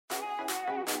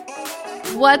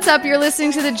What's up? You're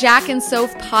listening to the Jack and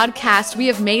Soph podcast. We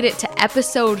have made it to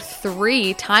episode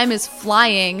 3. Time is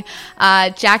flying.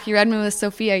 Jackie Redmond with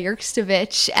Sophia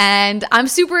Yurkstovich. And I'm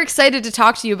super excited to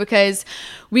talk to you because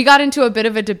we got into a bit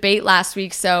of a debate last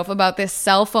week, Soph, about this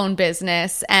cell phone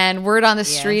business. And word on the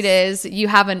street is you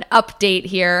have an update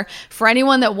here. For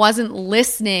anyone that wasn't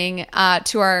listening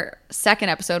to our second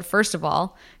episode, first of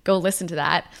all, go listen to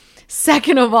that.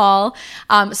 Second of all,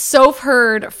 Soph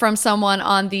heard from someone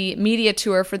on the media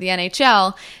tour for the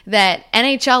NHL that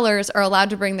NHLers are allowed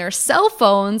to bring their cell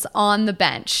phones on the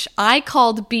bench. I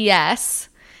called BS.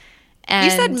 And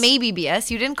you said maybe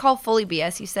BS. You didn't call fully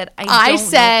BS. You said, I don't know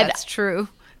if that's true.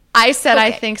 I said, okay.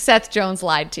 I think Seth Jones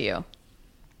lied to you.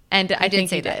 And I think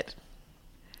he did.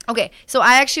 Okay, so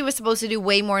I actually was supposed to do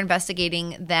way more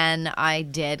investigating than I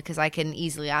did because I can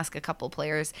easily ask a couple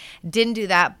players. Didn't do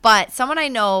that, but someone I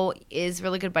know is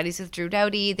really good buddies with Drew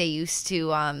Doughty. They used to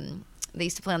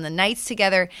play on the Knights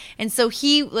together, and so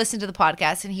he listened to the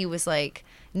podcast and he was like,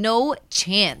 no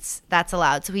chance that's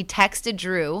allowed. So he texted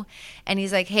Drew and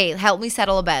he's like, hey, help me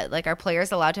settle a bet. Like, are players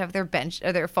allowed to have their bench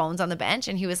or their phones on the bench?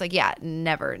 And he was like, yeah,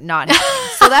 never, not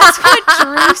happening. So that's what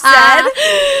Drew said.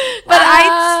 But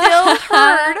I still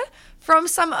heard from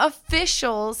some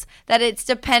officials that it's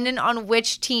dependent on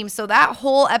which team. So that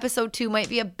whole episode 2 might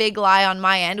be a big lie on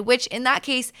my end, which in that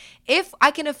case, if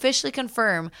I can officially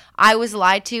confirm I was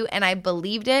lied to and I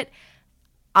believed it,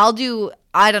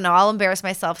 I'll embarrass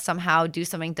myself somehow, do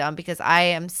something dumb because I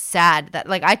am sad that,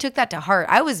 like, I took that to heart.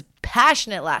 I was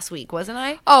passionate last week, wasn't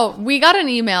I? Oh, we got an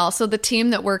email. So the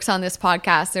team that works on this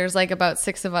podcast, there's like about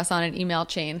 6 of us on an email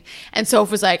chain. And Soph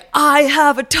was like, I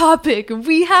have a topic.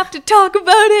 We have to talk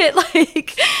about it.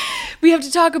 Like, we have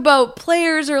to talk about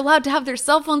players are allowed to have their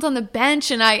cell phones on the bench.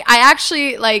 And I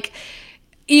actually, like,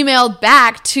 emailed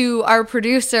back to our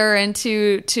producer and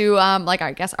to like,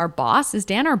 I guess our boss. Is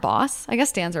Dan our boss? I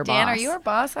guess Dan's our boss. Dan, are you our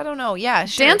boss? I don't know. Yeah,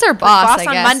 sure. Dan's our boss, I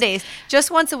guess. On Mondays. Just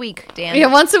once a week, Dan. Yeah,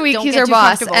 once a week he's our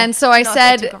boss. And so I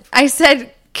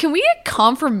said, can we get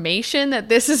confirmation that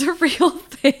this is a real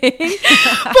thing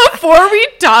before we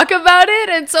talk about it?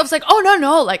 And so I was like, oh,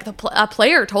 no. Like, a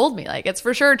player told me, like, it's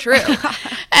for sure true.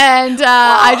 And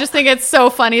I just think it's so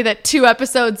funny that 2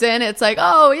 episodes in, it's like,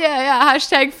 oh, yeah,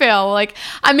 hashtag fail. Like,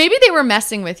 maybe they were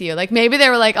messing with you. Like, maybe they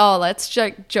were like, oh, let's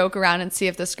joke around and see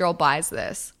if this girl buys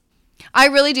this. I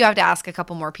really do have to ask a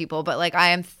couple more people, but like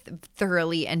I am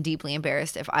thoroughly and deeply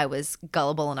embarrassed if I was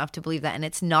gullible enough to believe that, and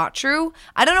it's not true.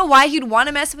 I don't know why he'd want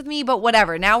to mess with me, but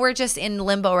whatever. Now we're just in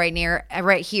limbo right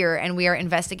here, and we are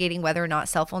investigating whether or not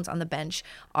cell phones on the bench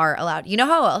are allowed. You know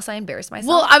how else I embarrass myself?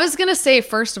 Well, I was going to say,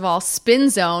 first of all, spin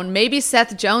zone. Maybe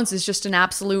Seth Jones is just an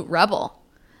absolute rebel.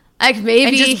 Like, maybe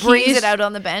and just brings it out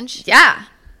on the bench? Yeah.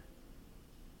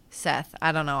 Seth,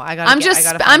 I don't know.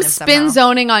 I'm spin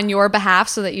zoning on your behalf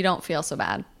so that you don't feel so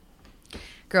bad.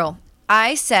 Girl,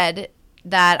 I said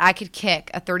that I could kick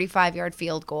a 35-yard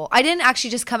field goal. I didn't actually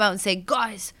just come out and say,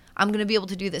 guys, I'm going to be able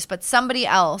to do this. But somebody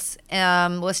else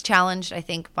was challenged, I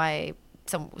think, by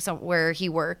somewhere he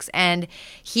works, and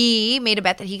he made a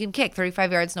bet that he can kick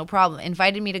 35 yards no problem,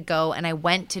 invited me to go, and I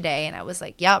went today, and I was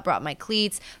like, yeah, brought my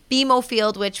cleats. BMO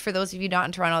Field, which for those of you not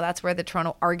in Toronto, that's where the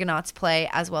Toronto Argonauts play,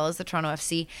 as well as the Toronto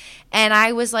FC, and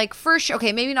I was like, for sure,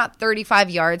 okay, maybe not 35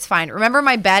 yards, fine. Remember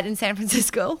my bet in San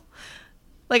Francisco?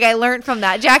 Like, I learned from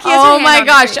that. Jackie has her hand my on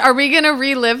gosh, are we gonna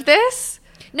relive this?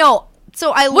 No.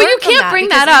 So I learned Well, you can't bring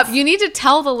that up. You need to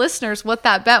tell the listeners what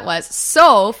that bet was.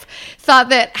 Soph thought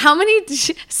that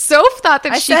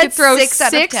she could throw 6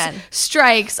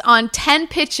 strikes on 10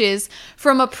 pitches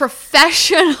from a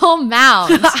professional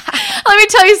mound. Let me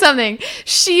tell you something.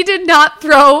 She did not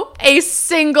throw a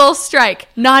single strike,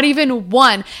 not even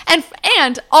one.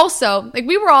 And also, like,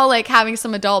 we were all like having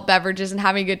some adult beverages and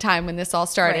having a good time when this all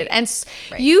started. Right.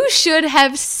 And you should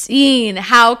have seen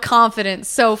how confident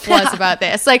Soph was about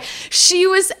this. Like, she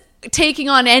was taking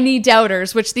on any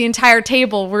doubters, which the entire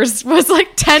table was like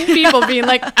 10 people being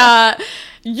like,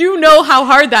 you know how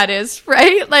hard that is,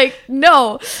 right? Like,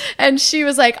 no. And she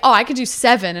was like, oh, I could do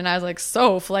 7. And I was like,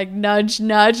 Soph, like, nudge.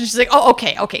 And she's like, oh,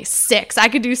 okay, 6. I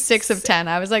could do 6 of 10.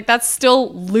 I was like, that's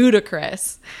still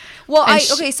ludicrous. Well,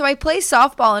 so I play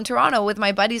softball in Toronto with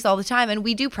my buddies all the time, and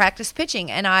we do practice pitching,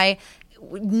 and I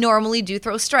normally do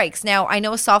throw strikes. Now, I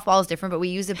know softball is different, but we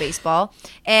use a baseball,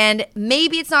 and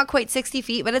maybe it's not quite 60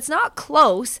 feet, but it's not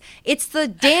close. It's the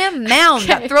damn mound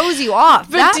that throws you off.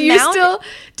 But do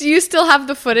you still have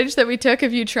the footage that we took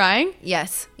of you trying?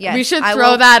 Yes. We should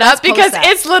throw that up because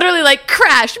it's literally like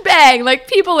crash, bang, like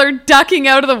people are ducking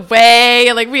out of the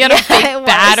way. Like, we had a big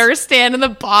batter stand in the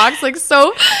box. Like,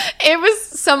 so it was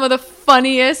some of the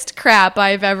funniest crap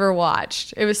I've ever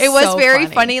watched. It was so very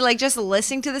funny, like just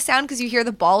listening to the sound because you hear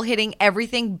the ball hitting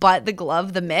everything but the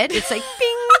glove, the mitt. It's like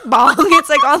bing bong. It's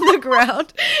like on the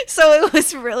ground. So it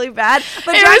was really bad.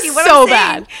 But Jackie, was so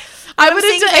bad. I would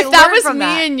have, if that was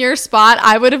me in your spot,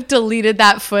 I would have deleted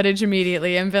that footage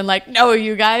immediately and been like, "No,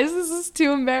 you guys, this is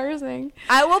too embarrassing."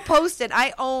 I will post it.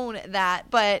 I own that,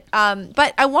 but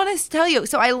I want to tell you.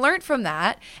 So I learned from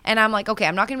that, and I'm like, okay,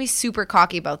 I'm not going to be super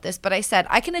cocky about this, but I said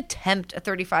I can attempt a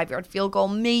 35-yard field goal.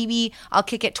 Maybe I'll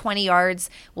kick it 20 yards.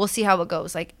 We'll see how it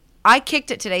goes. Like, I kicked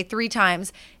it today 3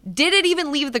 times. Did it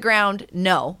even leave the ground?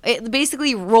 No. It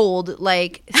basically rolled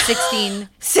like 16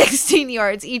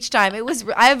 yards each time.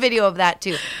 I have video of that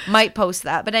too. Might post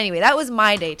that. But anyway, that was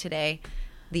my day today.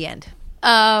 The end.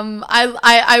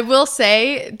 I will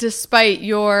say, despite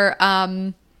your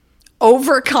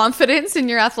overconfidence in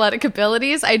your athletic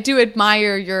abilities, I do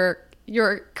admire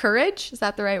your courage. Is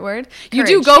that the right word? Courage,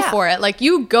 you do go for it. Like,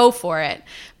 you go for it.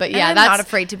 But yeah, I'm not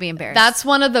afraid to be embarrassed.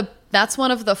 That's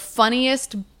one of the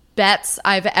funniest bets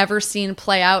I've ever seen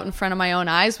play out in front of my own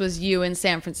eyes was you in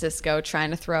San Francisco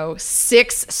trying to throw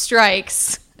 6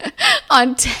 strikes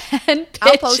on 10 pitches.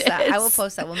 I'll post that. I will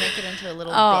post that. We'll make it into a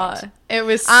little bit. It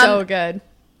was so good.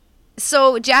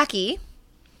 So, Jackie,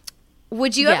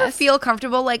 would you ever feel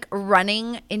comfortable like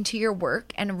running into your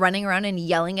work and running around and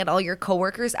yelling at all your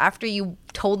coworkers after you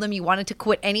told them you wanted to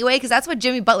quit anyway? Because that's what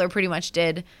Jimmy Butler pretty much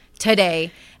did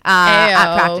today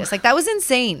at practice. Like, that was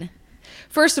insane.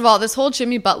 First of all, this whole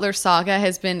Jimmy Butler saga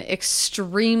has been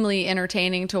extremely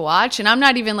entertaining to watch. And I'm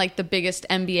not even like the biggest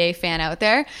NBA fan out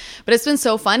there, but it's been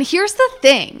so fun. Here's the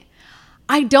thing.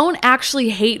 I don't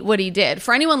actually hate what he did.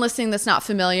 For anyone listening that's not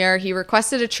familiar, he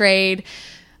requested a trade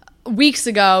weeks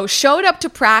ago, showed up to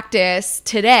practice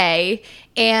today,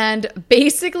 and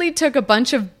basically took a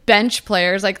bunch of bench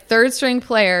players, like third string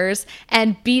players,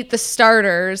 and beat the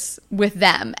starters with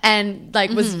them, and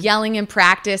like was yelling in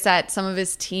practice at some of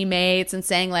his teammates and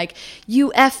saying like,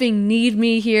 "You effing need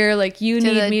me here, like you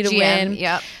need me to win."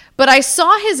 Yep. But I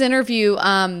saw his interview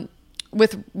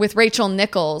with Rachel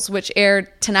Nichols, which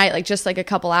aired tonight, like just like a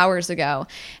couple hours ago,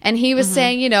 and he was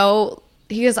saying, you know,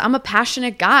 he goes, I'm a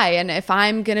passionate guy, and if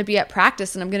I'm going to be at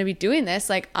practice and I'm going to be doing this,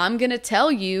 like, I'm going to tell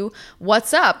you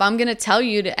what's up. I'm going to tell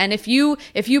you and if you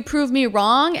prove me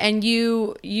wrong and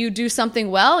you do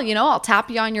something well, you know, I'll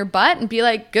tap you on your butt and be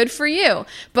like, good for you.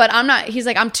 But he's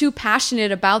like, I'm too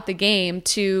passionate about the game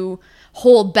to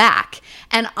hold back.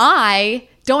 And I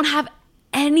don't have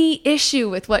any issue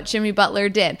with what Jimmy Butler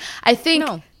did. I think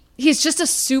he's just a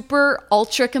super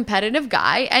ultra competitive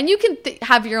guy, and you can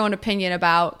have your own opinion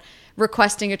about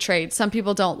requesting a trade. Some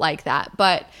people don't like that.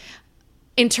 But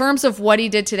in terms of what he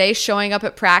did today, showing up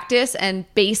at practice and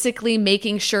basically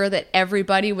making sure that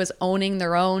everybody was owning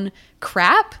their own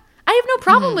crap, I have no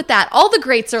problem with that. All the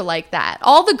greats are like that.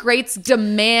 All the greats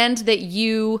demand that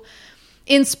you,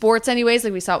 in sports anyways,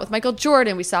 like we saw it with Michael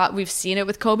Jordan, we've seen it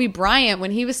with Kobe Bryant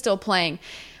when he was still playing.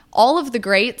 All of the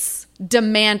greats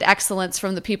demand excellence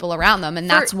from the people around them, and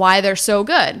that's why they're so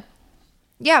good.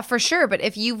 Yeah, for sure. But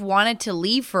if you've wanted to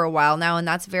leave for a while now and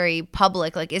that's very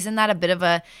public, like, isn't that a bit of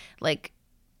a, like,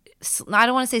 I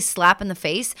don't want to say slap in the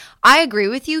face. I agree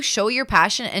with you. Show your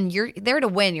passion, and you're there to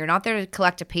win. You're not there to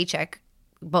collect a paycheck.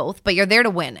 Both, but you're there to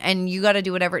win, and you got to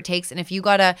do whatever it takes. And if you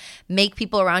got to make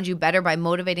people around you better by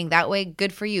motivating that way,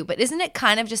 good for you. But isn't it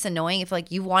kind of just annoying if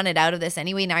like you wanted out of this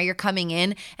anyway, now you're coming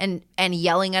in and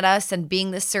yelling at us and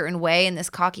being this certain way and this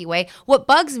cocky way? What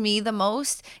bugs me the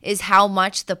most is how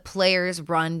much the players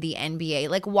run the NBA.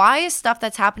 Like, why is stuff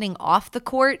that's happening off the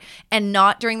court and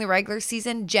not during the regular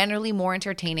season generally more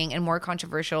entertaining and more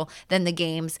controversial than the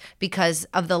games because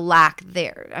of the lack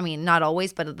there? I mean, not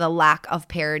always, but the lack of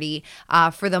parity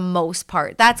for the most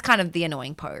part. That's kind of the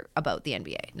annoying part about the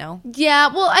NBA, no?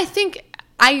 Yeah, well, I think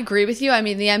I agree with you. I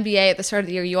mean, the NBA at the start of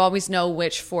the year, you always know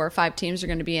which 4 or 5 teams are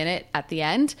going to be in it at the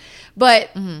end.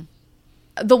 But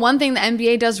the one thing the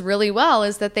NBA does really well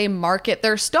is that they market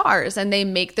their stars and they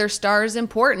make their stars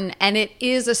important. And it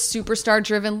is a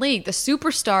superstar-driven league. The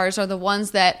superstars are the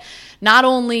ones that not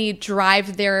only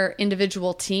drive their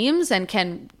individual teams and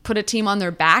can put a team on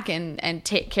their back and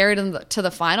carry them to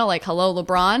the final, like, hello,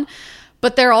 LeBron,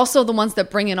 but they're also the ones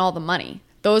that bring in all the money.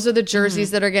 Those are the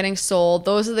jerseys that are getting sold.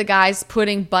 Those are the guys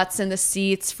putting butts in the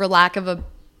seats, for lack of a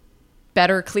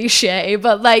better cliche.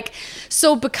 But like,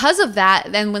 so because of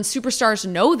that, then when superstars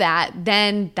know that,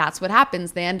 then that's what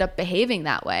happens. They end up behaving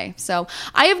that way. So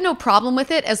I have no problem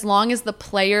with it as long as the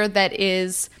player that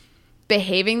is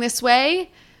behaving this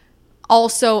way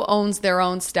also owns their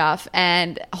own stuff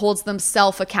and holds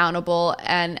themselves accountable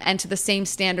and to the same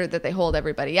standard that they hold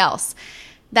everybody else.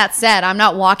 That said, I'm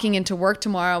not walking into work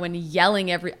tomorrow and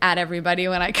yelling at everybody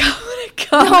when I come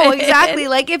No, in. exactly.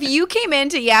 Like if you came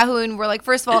into Yahoo and were like,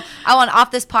 first of all, I want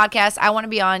off this podcast. I want to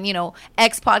be on,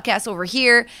 X podcast over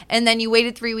here. And then you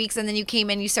waited 3 weeks and then you came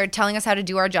in, you started telling us how to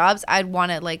do our jobs. I'd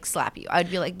want to like slap you.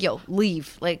 I'd be like, yo,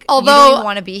 leave. Like, you don't even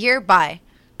want to be here. Bye.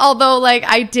 Although, like,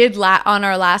 I did on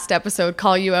our last episode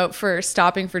call you out for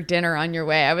stopping for dinner on your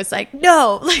way. I was like,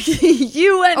 no, like,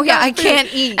 you went. Oh, yeah, I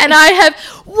can't eat. And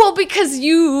because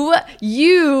you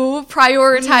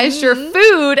prioritized your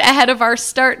food ahead of our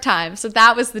start time. So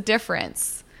that was the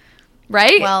difference,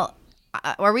 right? Well,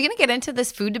 are we going to get into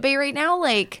this food debate right now?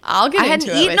 Like, I'll get into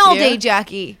it. I hadn't eaten all day,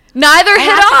 Jackie. Neither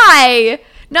had I.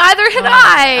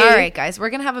 All right, guys, we're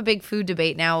gonna have a big food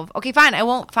debate now. Okay, fine. I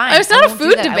won't. Fine. It's not a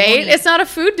food debate. It's not a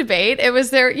food debate. It was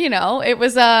there. It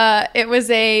was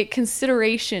a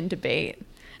consideration debate.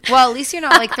 Well, at least you're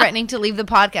not like threatening to leave the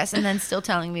podcast and then still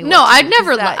telling me. No, I'd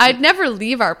never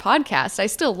leave our podcast. I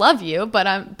still love you,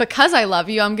 but because I love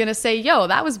you, I'm gonna say, yo,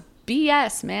 that was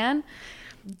BS, man.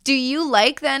 Do you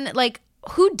like then? Like,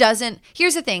 who doesn't?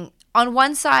 Here's the thing. On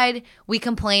one side, we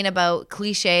complain about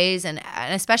cliches, and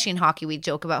especially in hockey, we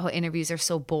joke about how interviews are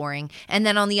so boring. And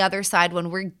then on the other side, when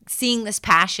we're seeing this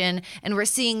passion and we're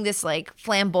seeing this like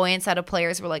flamboyance out of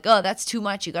players, we're like, oh, that's too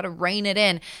much. You got to rein it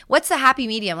in. What's the happy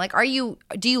medium? Like,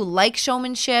 do you like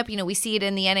showmanship? We see it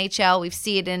in the NHL. We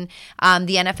see it in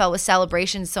the NFL with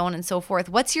celebrations, so on and so forth.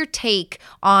 What's your take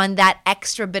on that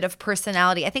extra bit of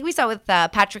personality? I think we saw with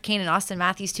Patrick Kane and Austin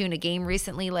Matthews too in a game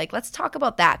recently. Like, let's talk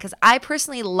about that because I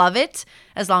personally love it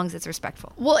as long as it's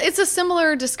respectful. Well, it's a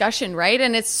similar discussion, right?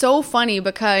 And it's so funny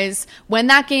because when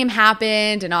that game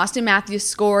happened and Austin Matthews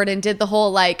scored and did the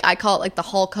whole, like, I call it like the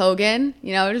Hulk Hogan,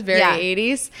 it was very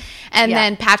 80s. And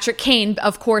then Patrick Kane,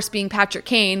 of course, being Patrick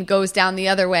Kane, goes down the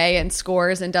other way and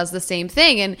scores and does the same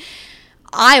thing. And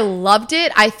I loved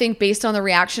it. I think based on the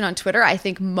reaction on Twitter, I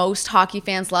think most hockey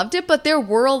fans loved it. But there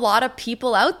were a lot of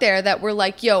people out there that were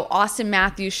like, yo, Austin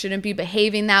Matthews shouldn't be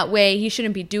behaving that way. He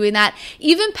shouldn't be doing that.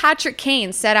 Even Patrick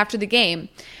Kane said after the game,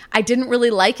 I didn't really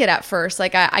like it at first.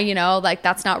 Like, like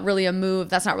that's not really a move.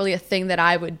 That's not really a thing that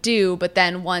I would do. But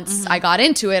then once I got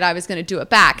into it, I was going to do it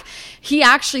back. He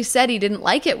actually said he didn't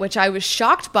like it, which I was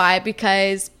shocked by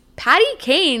because Patty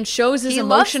Kane shows his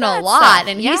emotion a lot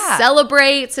and he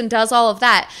celebrates and does all of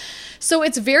that. So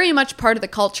it's very much part of the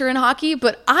culture in hockey,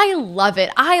 but I love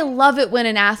it. I love it when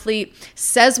an athlete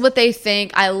says what they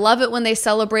think. I love it when they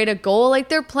celebrate a goal like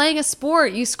they're playing a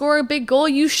sport. You score a big goal,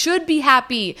 you should be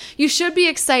happy. You should be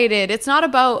excited. It's not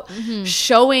about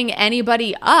showing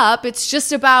anybody up. It's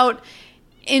just about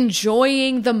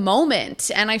enjoying the moment.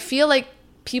 And I feel like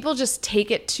people just take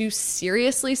it too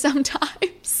seriously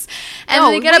sometimes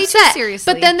and they get upset.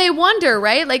 But then they wonder,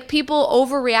 right? Like people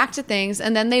overreact to things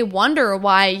and then they wonder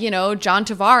why, John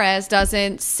Tavares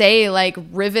doesn't say like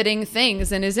riveting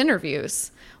things in his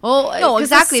interviews. Well, no,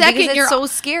 exactly, because it's so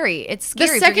scary. It's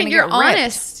scary. The second you're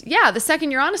honest, the second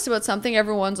you're honest about something,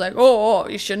 everyone's like, oh,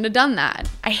 you shouldn't have done that.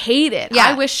 I hate it. Yeah.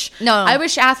 I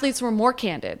wish athletes were more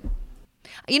candid.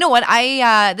 You know what?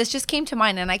 This just came to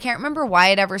mind, and I can't remember why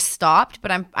it ever stopped,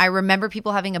 but I remember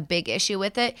people having a big issue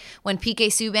with it when PK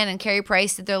Subban and Carey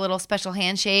Price did their little special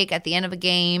handshake at the end of a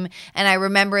game, and I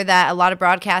remember that a lot of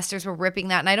broadcasters were ripping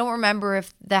that, and I don't remember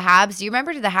if the Habs, do you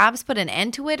remember, did the Habs put an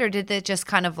end to it, or did it just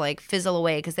kind of like fizzle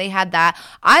away? Because they had that.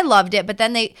 I loved it, but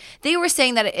then they were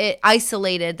saying that it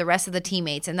isolated the rest of the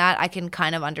teammates, and that I can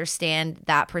kind of understand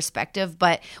that perspective,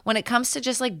 but when it comes to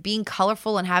just like being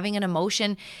colorful and having an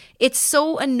emotion, it's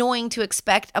so annoying to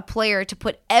expect a player to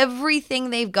put everything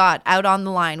they've got out on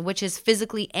the line, which is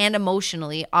physically and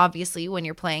emotionally, obviously, when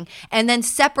you're playing, and then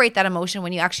separate that emotion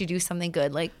when you actually do something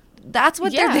good. Like, that's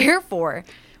what they're there for.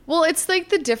 Well, it's like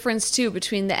the difference, too,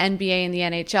 between the NBA and the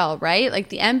NHL, right? Like,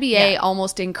 the NBA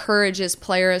almost encourages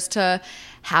players to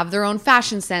have their own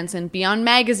fashion sense and be on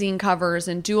magazine covers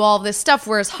and do all this stuff,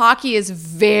 whereas hockey is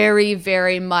very,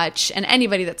 very much, and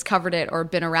anybody that's covered it or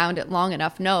been around it long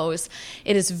enough knows,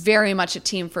 it is very much a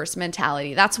team-first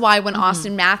mentality. That's why when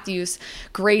Austin Matthews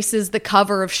graces the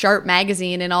cover of Sharp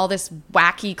magazine in all this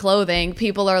wacky clothing,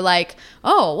 people are like,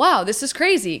 oh, wow, this is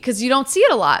crazy, because you don't see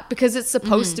it a lot, because it's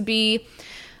supposed to be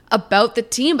about the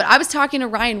team. But I was talking to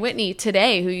Ryan Whitney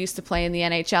today, who used to play in the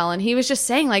NHL, and he was just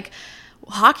saying, like,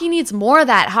 hockey needs more of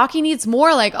that. Hockey needs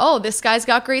more like, oh, this guy's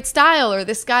got great style, or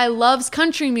this guy loves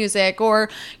country music, or,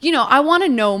 I want to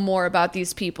know more about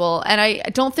these people. And I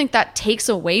don't think that takes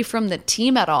away from the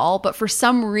team at all, but for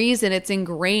some reason it's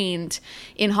ingrained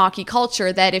in hockey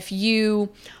culture that if you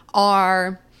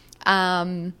are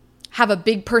have a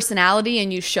big personality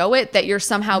and you show it, that you're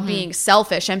somehow being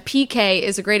selfish. And PK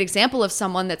is a great example of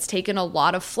someone that's taken a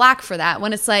lot of flack for that,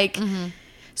 when it's like,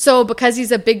 So because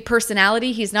he's a big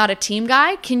personality, he's not a team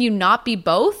guy. Can you not be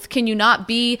both? Can you not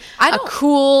be a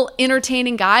cool,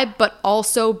 entertaining guy, but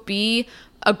also be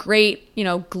a great,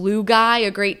 glue guy,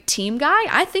 a great team guy?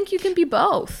 I think you can be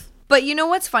both. But you know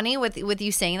what's funny with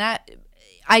you saying that?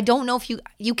 I don't know if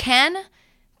you can,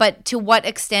 but to what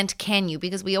extent can you?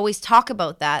 Because we always talk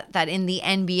about that in the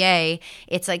NBA,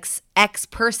 it's like X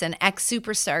person, X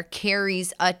superstar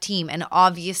carries a team. And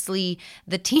obviously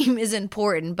the team is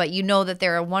important, but you know that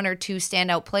there are one or two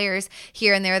standout players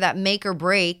here and there that make or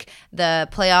break the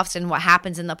playoffs and what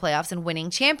happens in the playoffs and winning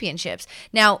championships.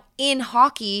 Now, in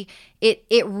hockey,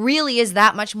 it really is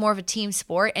that much more of a team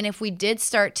sport. And if we did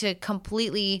start to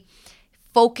completely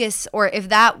focus, or if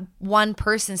that one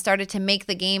person started to make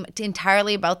the game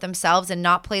entirely about themselves and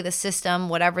not play the system,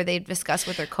 whatever they discuss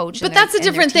with their coach. But that's a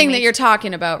different thing that you're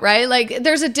talking about, right? Like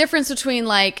there's a difference between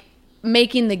like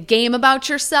making the game about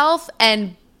yourself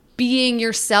and being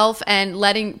yourself and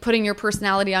putting your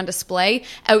personality on display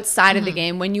outside of the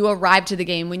game, when you arrive to the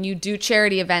game, when you do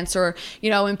charity events, or,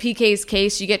 in PK's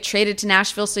case, you get traded to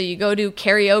Nashville, so you go do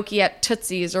karaoke at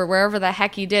Tootsie's or wherever the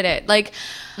heck he did it. Like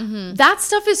that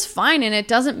stuff is fine, and it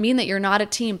doesn't mean that you're not a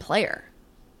team player.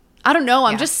 I don't know.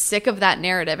 I'm just sick of that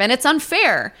narrative, and it's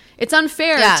unfair. It's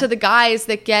unfair to the guys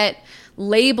that get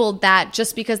labeled that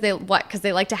just because they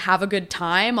like to have a good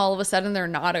time. All of a sudden, they're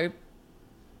not a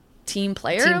team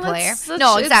player.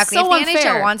 No, exactly. So if the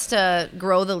NHL wants to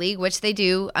grow the league, which they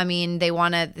do, I mean,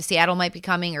 the Seattle might be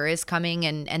coming or is coming,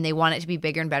 and they want it to be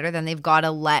bigger and better, then they've got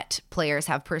to let players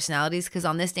have personalities, because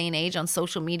on this day and age, on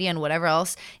social media and whatever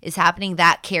else is happening,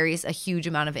 that carries a huge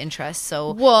amount of interest.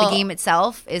 So the game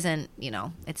itself isn't,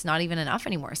 it's not even enough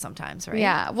anymore sometimes, right?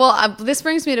 Yeah. Well, this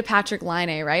brings me to Patrik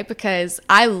Laine, right? Because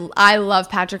I love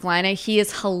Patrik Laine. He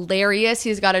is hilarious.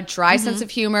 He's got a dry sense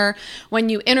of humor. When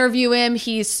you interview him,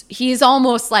 he's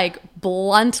almost like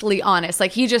bluntly honest.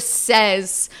 Like he just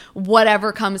says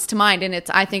whatever comes to mind, and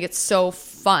I think it's so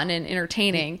fun and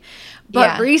entertaining.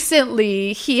 But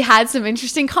recently he had some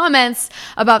interesting comments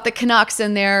about the Canucks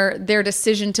and their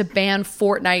decision to ban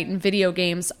Fortnite and video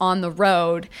games on the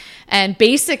road, and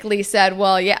basically said,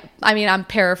 well, yeah, I mean, I'm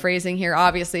paraphrasing here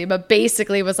obviously, but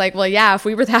basically was like, well, yeah, if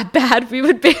we were that bad, we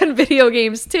would ban video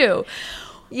games too.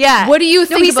 Yeah. What do you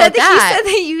think about that?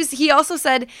 He also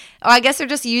said, I guess they're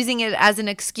just using it as an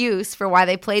excuse for why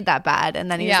they played that bad.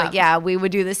 And then he was like, yeah, we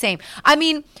would do the same. I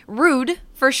mean, rude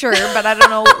for sure, but I don't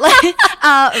know.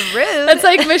 Rude. That's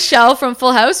like Michelle from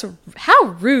Full House. How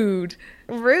rude.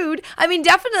 Rude. I mean,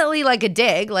 definitely like a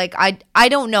dig. Like I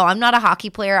don't know. I'm not a hockey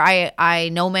player. I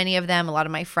know many of them. A lot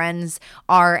of my friends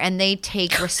are, and they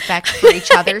take respect for each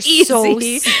other. So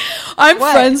I'm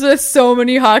friends with so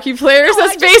many hockey players.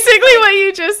 That's basically what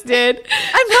you just did.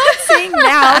 I'm not saying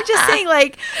now. I'm just saying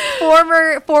like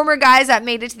former guys that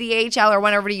made it to the AHL or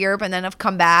went over to Europe and then have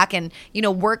come back and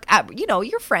work at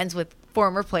you're friends with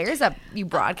former players that you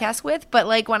broadcast with. But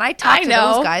like when I talk to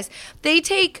those guys, they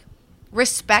take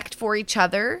respect for each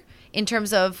other in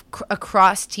terms of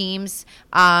across teams.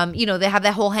 They have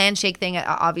that whole handshake thing.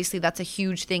 Obviously, that's a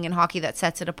huge thing in hockey that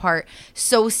sets it apart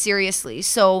so seriously.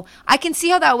 So I can see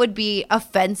how that would be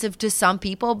offensive to some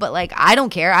people, but like, I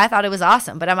don't care. I thought it was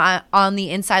awesome, but I'm on the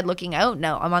inside looking out.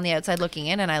 No, I'm on the outside looking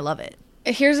in, and I love it.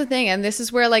 Here's the thing, and this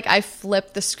is where like I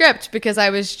flipped the script, because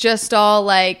I was just all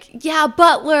like, yeah,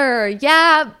 Butler,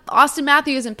 yeah, Austin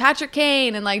Matthews and Patrick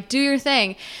Kane, and like do your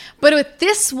thing. But with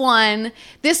this one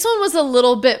was a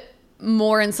little bit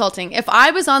more insulting. If I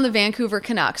was on the Vancouver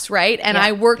Canucks, right, and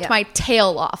I worked my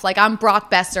tail off, like I'm Brock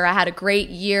Besser, I had a great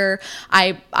year,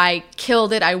 I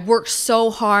killed it, I worked so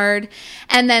hard,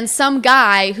 and then some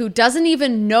guy who doesn't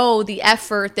even know the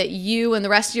effort that you and the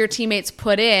rest of your teammates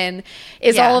put in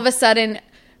is all of a sudden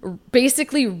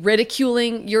basically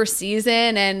ridiculing your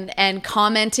season and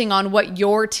commenting on what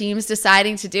your team's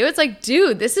deciding to do. It's like,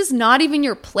 dude, this is not even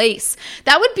your place.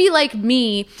 That would be like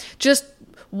me just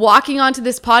walking onto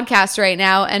this podcast right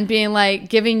now and being like,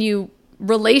 giving you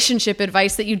relationship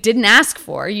advice that you didn't ask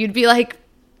for. You'd be like,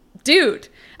 dude,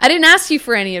 I didn't ask you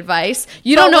for any advice.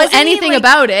 You don't know anything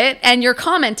about it, and you're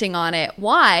commenting on it.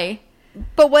 Why?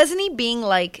 But wasn't he being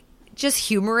like just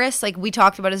humorous? Like we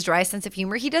talked about his dry sense of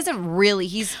humor. He doesn't really.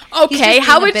 He's a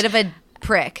bit of a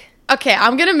prick. Okay,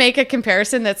 I'm gonna make a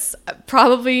comparison that's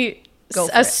probably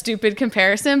a stupid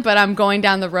comparison, but I'm going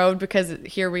down the road because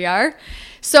here we are.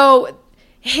 So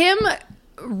him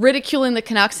ridiculing the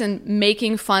Canucks and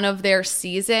making fun of their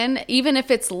season, even if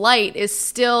it's light, is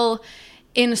still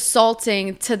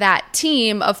insulting to that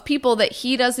team of people that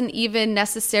he doesn't even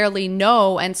necessarily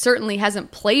know and certainly hasn't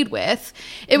played with.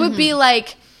 It would be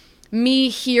like me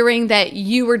hearing that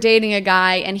you were dating a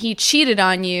guy and he cheated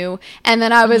on you. And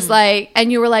then I was like,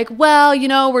 and you were like, well, you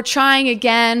know, we're trying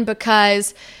again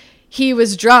because he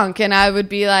was drunk. And I would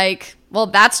be like, well,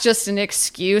 that's just an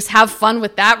excuse. Have fun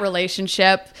with that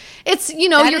relationship. It's, you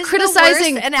know, That you're is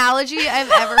criticizing. the worst analogy I've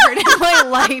ever heard in my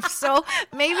life. So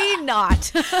maybe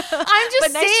not.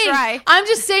 I'm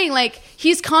just saying, like,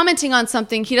 he's commenting on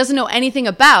something he doesn't know anything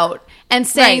about and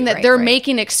saying that they're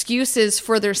making excuses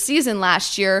for their season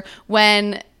last year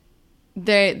when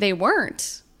they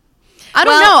weren't. I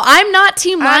don't know. I'm not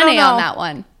Team Laine on that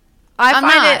one.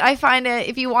 I find it,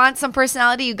 if you want some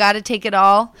personality, you got to take it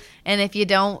all. And if you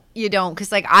don't, you don't.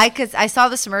 Because I saw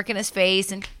the smirk in his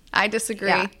face, and I disagree.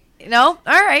 Yeah. No, all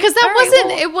right. Because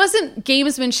it wasn't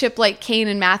gamesmanship like Kane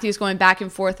and Matthews going back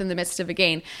and forth in the midst of a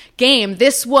game.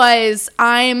 This was,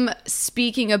 I'm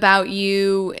speaking about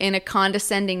you in a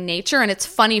condescending nature, and it's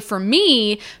funny for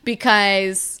me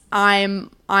because I'm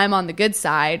on the good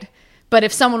side. But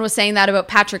if someone was saying that about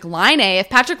Patrik Laine, if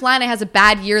Patrik Laine has a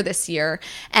bad year this year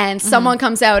and someone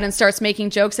comes out and starts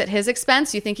making jokes at his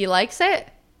expense, you think he likes it?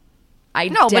 I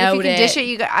doubt but if you can dish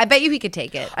it, I bet you he could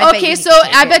take it. I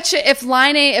bet you if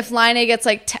Laine gets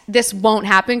like this won't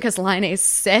happen because Laine is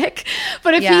sick.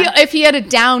 But if he had a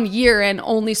down year and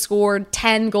only scored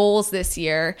 10 goals this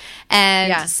year,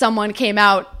 and someone came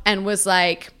out and was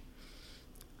like,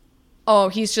 "Oh,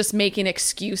 he's just making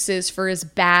excuses for his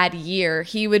bad year,"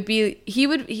 he would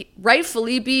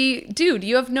rightfully be, dude,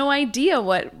 you have no idea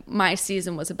what my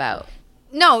season was about.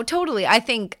 No, totally.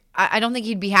 I don't think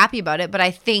he'd be happy about it, but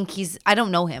I think I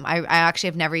don't know him. I actually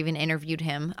have never even interviewed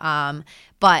him.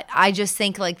 But I just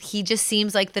think like he just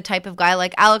seems like the type of guy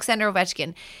like Alexander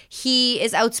Ovechkin. He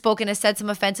is outspoken, has said some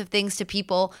offensive things to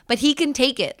people, but he can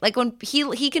take it. Like when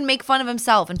he can make fun of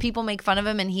himself and people make fun of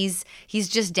him and he's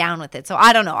just down with it. So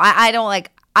I don't know. I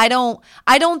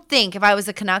don't think if I was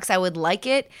the Canucks I would like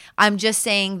it. I'm just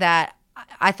saying that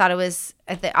I thought it was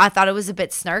a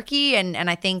bit snarky, and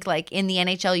I think like in the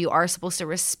NHL you are supposed to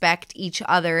respect each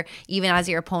other even as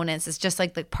your opponents. It's just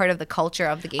like the part of the culture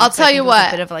of the game. I'll tell you what.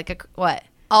 A bit of like what.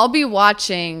 I'll be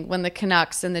watching when the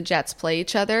Canucks and the Jets play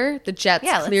each other. The Jets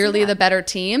clearly the better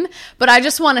team, but I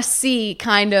just want to see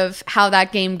kind of how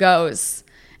that game goes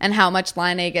and how much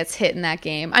Laine gets hit in that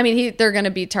game. I mean, they're going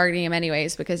to be targeting him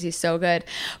anyways because he's so good.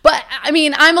 But, I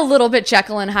mean, I'm a little bit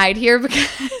Jekyll and Hyde here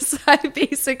because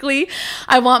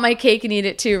I want my cake and eat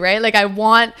it too, right? Like, I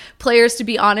want players to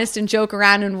be honest and joke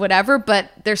around and whatever,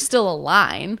 but there's still a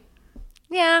line.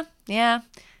 Yeah.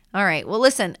 All right. Well,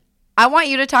 listen, I want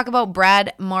you to talk about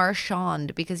Brad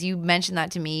Marchand because you mentioned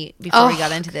that to me before we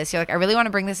got into this. You're like, I really want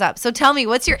to bring this up. So tell me,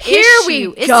 what's your issue? Here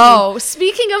we go.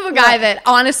 Speaking of a guy that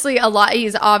honestly,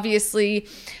 he's obviously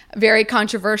very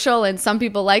controversial and some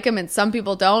people like him and some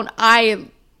people don't. I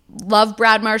love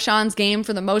Brad Marchand's game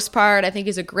for the most part. I think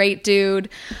he's a great dude.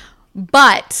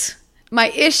 But my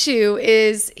issue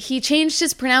is he changed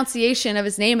his pronunciation of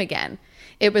his name again.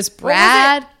 It was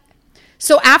Brad.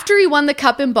 So after he won the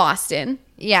cup in Boston,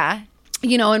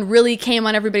 and really came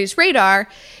on everybody's radar,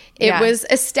 it was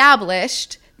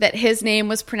established that his name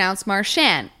was pronounced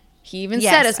Marchand. He even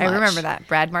said as much. I remember that.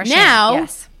 Brad Marchand. Now,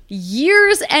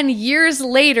 years and years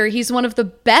later, he's one of the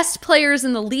best players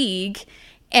in the league,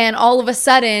 and all of a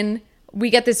sudden, we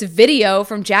get this video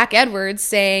from Jack Edwards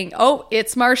saying, "Oh,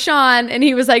 it's Marchand," and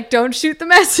he was like, "Don't shoot the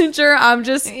messenger. I'm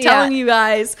just telling you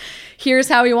guys, here's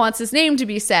how he wants his name to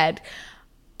be said."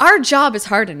 Our job is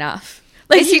hard enough.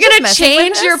 Like, you're going to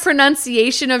change your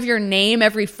pronunciation of your name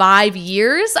every 5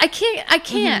 years? I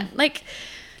can't. Like,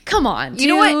 come on, dude. You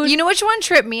know what? You know which one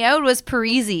tripped me out was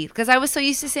Parise, because I was so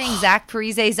used to saying Zach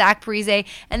Parise,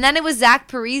 and then it was Zach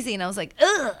Parise, and I was like,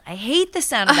 ugh, I hate the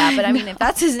sound of that. But I mean, if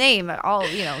that's his name,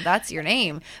 that's your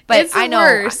name. But it's the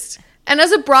worst. And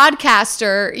as a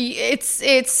broadcaster,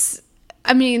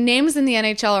 I mean, names in the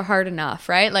NHL are hard enough,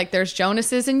 right? Like, there's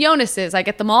Jonases and Jonases. I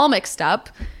get them all mixed up.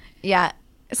 Yeah.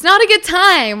 It's not a good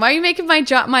time. Why are you making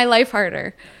my life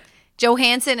harder?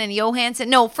 Johansson and Johansson.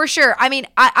 No, for sure. I mean,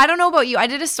 I don't know about you. I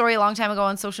did a story a long time ago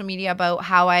on social media about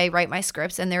how I write my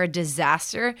scripts, and they're a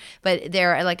disaster, but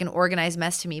they're like an organized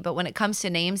mess to me. But when it comes to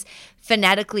names,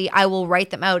 phonetically, I will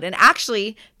write them out. And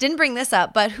actually, didn't bring this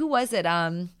up, but who was it?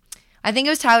 I think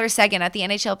it was Tyler Seguin at the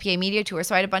NHLPA Media Tour.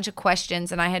 So I had a bunch of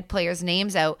questions and I had players'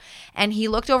 names out. And he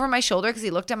looked over my shoulder because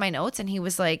he looked at my notes and he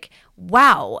was like,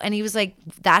 wow. And he was like,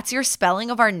 that's your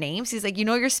spelling of our names? He's like,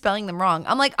 you're spelling them wrong.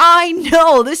 I'm like, I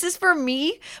know. This is for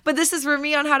me, but this is for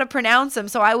me on how to pronounce them.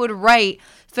 So I would write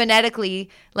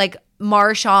phonetically like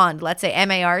Marchand, let's say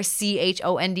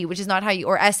Marchond, which is not how you,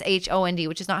 or Shond,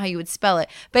 which is not how you would spell it.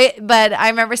 But I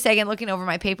remember Sagan looking over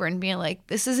my paper and being like,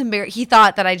 this is embarrassing. He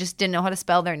thought that I just didn't know how to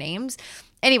spell their names.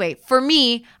 Anyway, for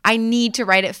me, I need to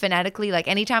write it phonetically. Like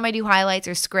anytime I do highlights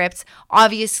or scripts,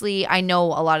 obviously I know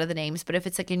a lot of the names, but if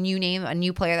it's like a new name, a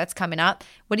new player that's coming up,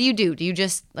 what do you do? Do you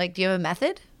just like, do you have a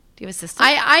method? Do you have a system?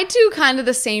 I do kind of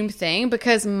the same thing,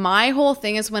 because my whole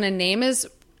thing is when a name is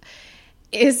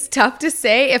tough to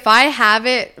say, if I have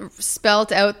it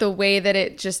spelled out the way that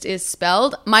it just is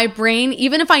spelled, my brain,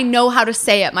 even if I know how to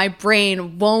say it, my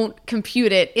brain won't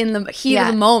compute it in the heat of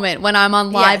the moment when I'm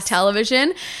on live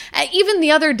television. Even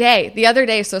the other day,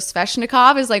 so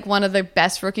Sveshnikov is like one of the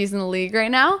best rookies in the league right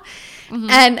now. Mm-hmm.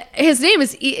 And his name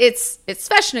is, it's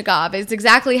Sveshnikov. It's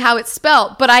exactly how it's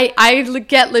spelled. But I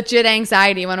get legit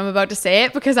anxiety when I'm about to say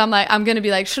it, because I'm going to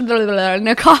be like,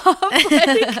 Sveshnikov.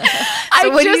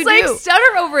 I just like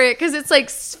stutter over it, because it's like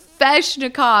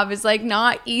Sveshnikov is like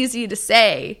not easy to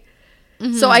say.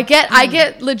 Mm-hmm. So I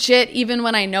get legit, even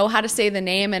when I know how to say the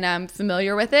name and I'm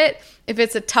familiar with it, if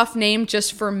it's a tough name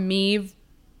just for me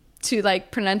to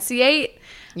like pronunciate,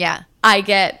 I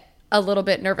get a little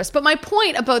bit nervous. But my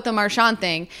point about the Marchand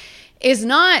thing is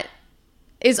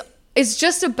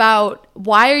just about,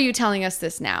 why are you telling us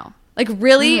this now? Like,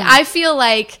 really? I feel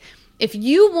like if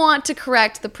you want to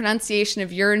correct the pronunciation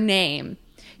of your name,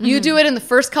 you do it in the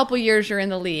first couple years you're in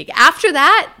the league. After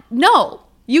that, no.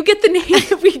 You get the name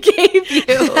that we gave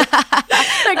you. Like,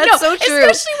 That's so true.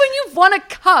 Especially when you've won a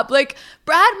cup. Like,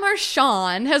 Brad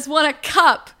Marchand has won a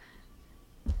cup.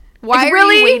 Why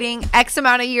are you waiting X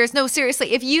amount of years? No,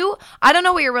 seriously. I don't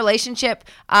know what your relationship,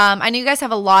 I know you guys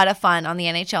have a lot of fun on the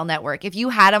NHL Network. If you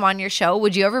had him on your show,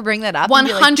 would you ever bring that up?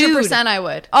 100% I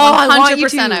would. Oh, 100% I want you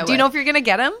to. Do you know if you're going to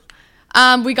get him?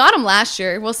 We got him last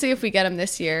year. We'll see if we get him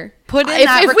this year. Put in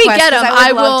that request, we get him,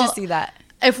 I would love to see that.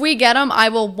 If we get him, I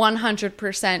will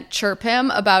 100% chirp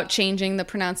him about changing the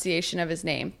pronunciation of his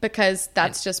name, because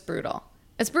that's just brutal.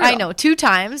 It's brutal. I know, 2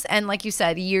 times, and like you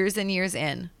said, years and years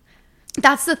in.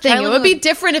 That's the thing. It would be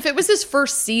different if it was his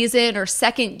first season or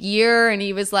second year and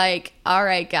he was like, all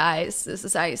right, guys, this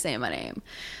is how you say my name.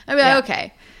 I'd be like,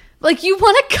 okay. Like, you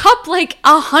won a cup like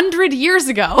 100 years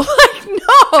ago. Like,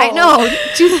 no.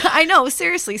 I know.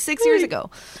 Seriously, 6 years ago.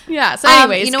 Yeah. So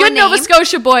anyways, good Nova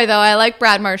Scotia boy, though. I like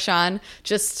Brad Marchand.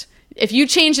 Just, if you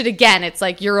change it again, it's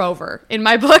like, you're over. In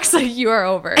my books, like, you are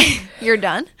over. You're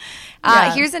done.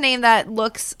 Here's a name that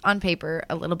looks on paper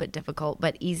a little bit difficult,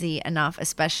 but easy enough,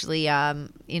 especially,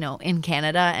 in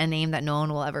Canada, a name that no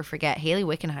one will ever forget, Hayley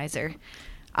Wickenheiser.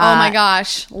 Oh my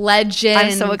gosh. Legend.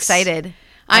 I'm so excited.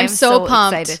 I'm so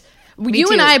pumped. Excited. You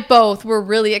and I both were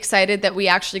really excited that we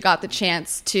actually got the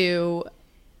chance to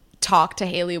talk to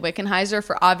Hayley Wickenheiser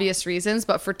for obvious reasons,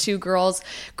 but for 2 girls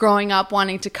growing up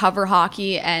wanting to cover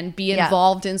hockey and be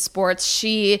involved in sports,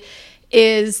 she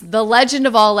is the legend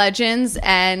of all legends,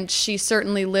 and she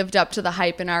certainly lived up to the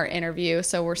hype in our interview.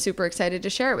 So we're super excited to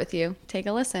share it with you. Take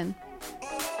a listen.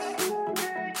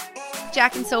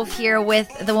 Jack and Soph here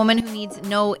with the woman who needs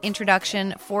no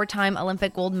introduction, 4-time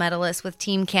Olympic gold medalist with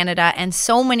Team Canada, and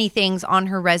so many things on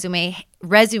her resume,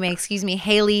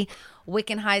 Hayley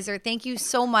Wickenheiser. Thank you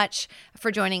so much for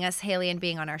joining us, Hayley, and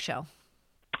being on our show.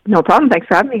 No problem. Thanks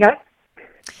for having me, guys.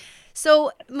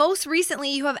 So most recently,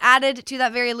 you have added to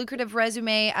that very lucrative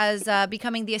resume as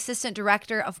becoming the Assistant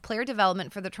Director of Player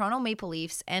Development for the Toronto Maple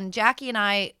Leafs. And Jackie and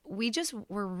I, we just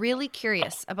were really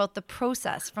curious about the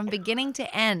process from beginning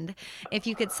to end, if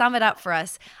you could sum it up for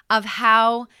us, of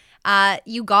how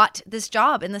you got this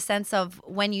job, in the sense of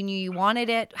when you knew you wanted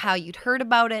it, how you'd heard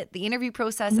about it, the interview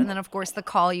process, and then, of course, the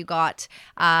call you got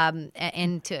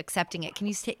into accepting it. Can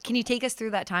you take us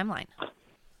through that timeline?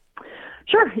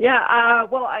 Sure. Yeah.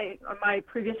 My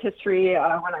previous history,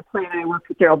 when I worked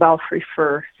with Daryl Belfry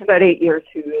for about 8 years,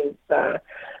 who is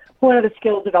one of the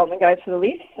skills development guys for the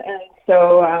Leafs. And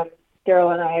so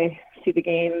Daryl and I see the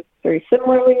game very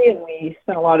similarly, and we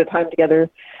spent a lot of time together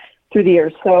through the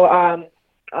years. So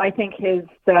I think his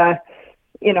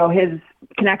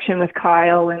connection with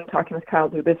Kyle and talking with Kyle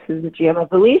Dubas, who's the GM of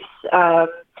the Leafs,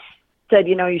 said,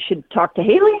 you should talk to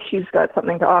Hayley. She's got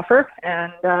something to offer.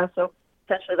 And so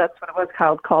essentially that's what it was.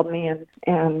 Kyle called me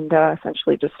and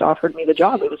essentially just offered me the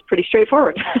job. It was pretty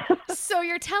straightforward. So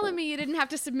you're telling me you didn't have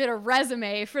to submit a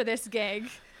resume for this gig?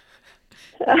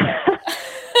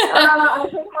 I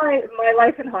think my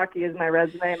life in hockey is my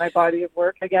resume, my body of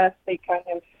work, I guess. They kind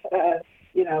of,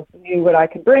 knew what I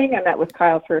could bring. I met with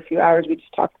Kyle for a few hours. We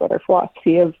just talked about our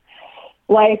philosophy of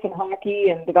life and hockey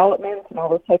and development and all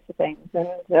those types of things. And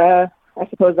I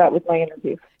suppose that was my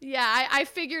interview. Yeah, I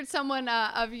figured someone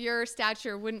of your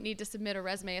stature wouldn't need to submit a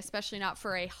resume, especially not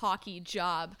for a hockey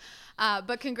job.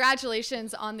 But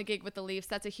congratulations on the gig with the Leafs.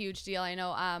 That's a huge deal. I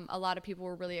know a lot of people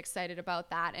were really excited about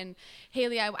that. And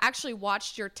Hayley, I actually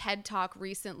watched your TED Talk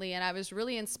recently, and I was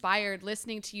really inspired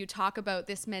listening to you talk about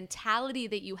this mentality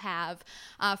that you have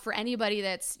for anybody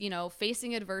that's,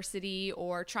 facing adversity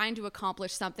or trying to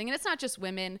accomplish something. And it's not just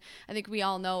women. I think we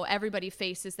all know everybody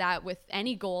faces that with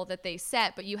any goal that they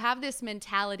set, but you have this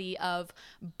mentality of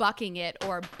bucking it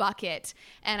or bucket.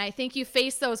 And I think you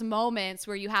face those moments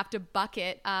where you have to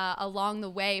bucket along the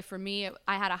way. For me,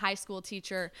 I had a high school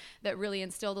teacher that really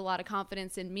instilled a lot of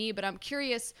confidence in me, but I'm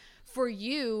curious for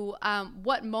you,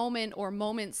 what moment or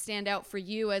moments stand out for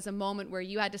you as a moment where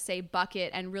you had to say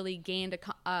bucket and really gained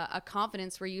a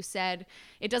confidence where you said,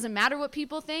 it doesn't matter what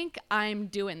people think, I'm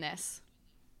doing this?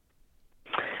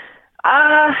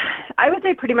 I would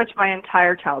say pretty much my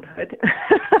entire childhood.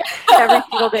 Every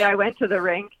single day I went to the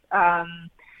rink.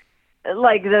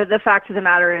 Like the fact of the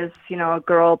matter is, a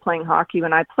girl playing hockey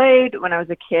when I played when I was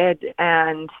a kid,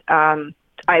 and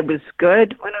I was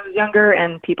good when I was younger,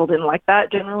 and people didn't like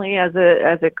that generally as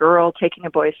a girl taking a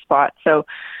boy's spot. So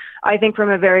I think from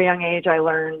a very young age, I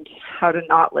learned how to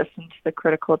not listen to the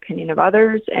critical opinion of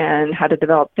others and how to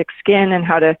develop thick skin and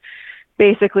how to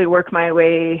basically work my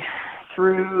way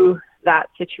through that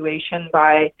situation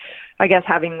by, I guess,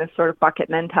 having this sort of bucket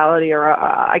mentality, or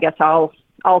I guess I'll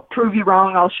prove you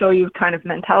wrong, I'll show you kind of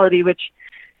mentality, which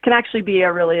can actually be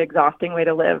a really exhausting way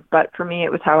to live. But for me,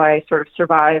 it was how I sort of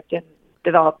survived and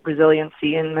developed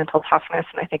resiliency and mental toughness.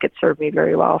 And I think it served me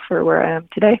very well for where I am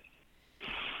today.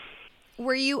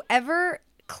 Were you ever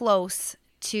close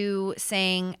to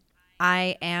saying,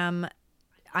 I'm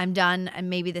done, and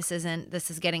maybe this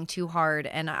is getting too hard?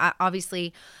 And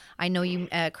I know you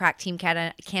cracked Team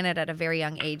Canada at a very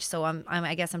young age. So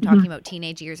I guess I'm talking about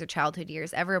teenage years or childhood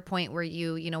years. Ever a point where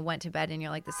you went to bed and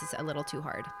you're like, this is a little too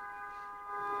hard?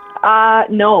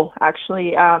 No,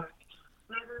 actually,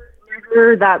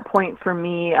 never that point for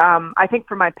me. I think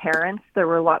for my parents, there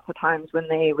were lots of times when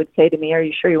they would say to me, are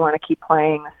you sure you want to keep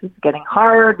playing? This is getting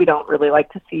hard. We don't really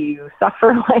like to see you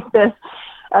suffer like this.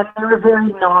 And they were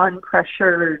very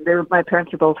non-pressure. My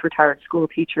parents are both retired school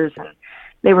teachers, and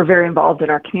they were very involved in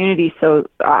our community. So,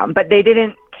 but they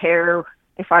didn't care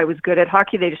if I was good at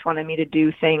hockey. They just wanted me to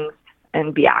do things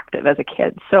and be active as a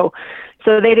kid. So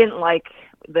they didn't like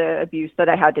the abuse that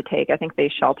I had to take. I think they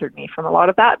sheltered me from a lot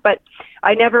of that, but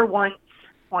I never once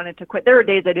wanted to quit. There were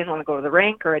days I didn't want to go to the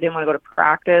rink, or I didn't want to go to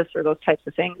practice, or those types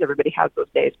of things. Everybody has those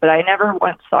days, but I never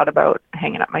once thought about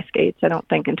hanging up my skates. I don't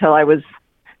think until I was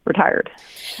retired.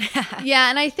 Yeah.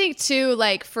 And I think too,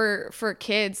 like for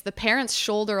kids, the parents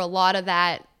shoulder a lot of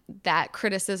that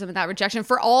criticism and that rejection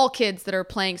for all kids that are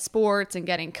playing sports and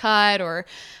getting cut or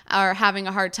are having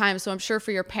a hard time. So I'm sure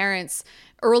for your parents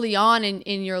early on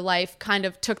in your life kind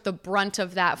of took the brunt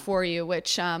of that for you,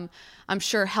 which I'm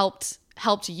sure helped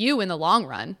you in the long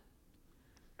run.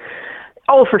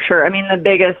 Oh, for sure. I mean, the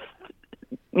biggest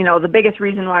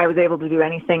reason why I was able to do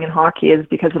anything in hockey is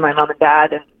because of my mom and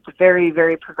dad, and it's a very,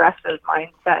 very progressive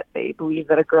mindset. They believe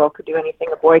that a girl could do anything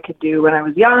a boy could do when I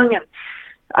was young, and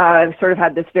I've sort of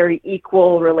had this very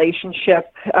equal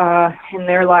relationship in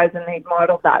their lives, and they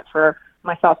modeled that for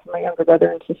myself and my younger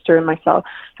brother and sister and myself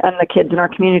and the kids in our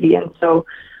community. And so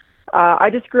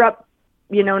I just grew up,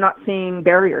 not seeing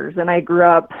barriers, and I grew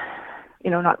up,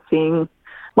 not seeing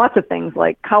lots of things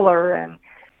like color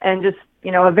and just,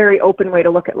 a very open way to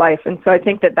look at life. And so I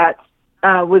think that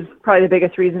was probably the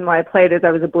biggest reason why I played, is I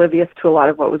was oblivious to a lot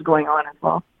of what was going on as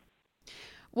well.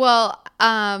 Well,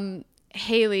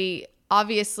 Hayley,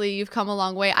 obviously you've come a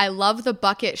long way. I love the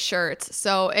bucket shirts.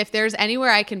 So if there's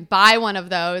anywhere I can buy one of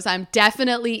those, I'm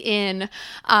definitely in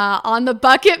on the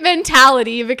bucket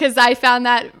mentality, because I found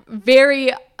that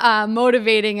very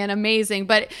motivating and amazing.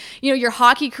 But, your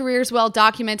hockey career is well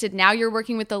documented. Now you're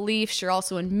working with the Leafs. You're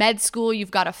also in med school.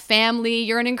 You've got a family.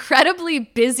 You're an incredibly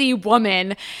busy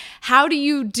woman. How do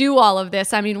you do all of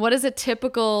this? I mean, what is a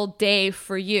typical day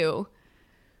for you?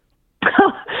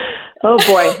 Oh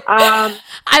boy.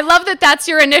 I love that that's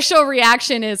your initial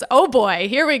reaction is, oh boy,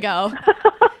 here we go.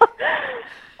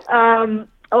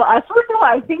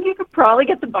 I think you could probably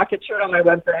get the bucket shirt on my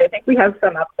website. I think we have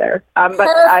some up there. But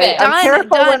Perfect. I'm careful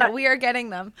done. We are getting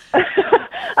them.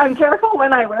 I'm careful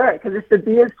when I wear it, because if the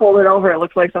B is folded over, it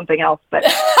looks like something else. But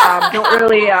don't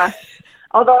really,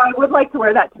 although I would like to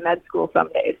wear that to med school some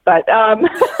days. But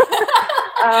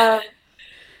I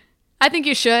think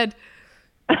you should.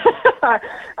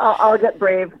 I'll get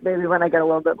brave maybe when I get a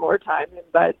little bit more time.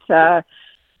 But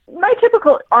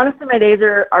honestly, my days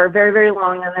are very, very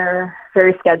long, and they're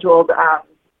very scheduled.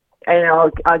 And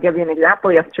I'll give you an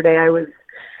example. Yesterday I was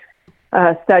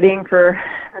studying for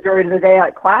the majority of the day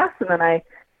at class, and then I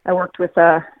worked with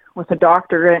a with a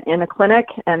doctor in a clinic,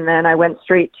 and then I went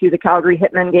straight to the Calgary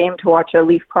Hitmen game to watch a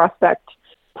Leaf prospect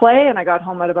play, and I got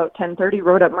home at about 10:30,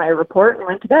 wrote up my report, and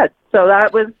went to bed. So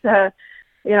that was, a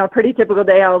pretty typical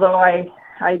day, although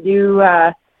I do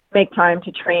make time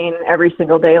to train every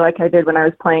single day like I did when I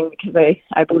was playing, because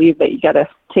I believe that you got to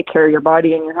take care of your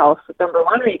body and your health, number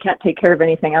one, or you can't take care of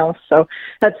anything else. So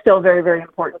that's still very, very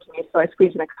important to me. So I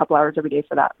squeeze in a couple hours every day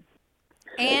for that.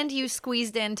 And you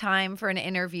squeezed in time for an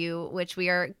interview, which we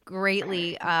are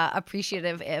greatly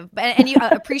appreciative of.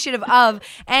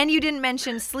 And you didn't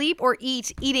mention sleep or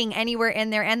eating anywhere in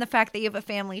there, and the fact that you have a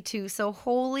family too. So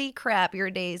holy crap, your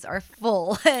days are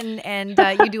full, and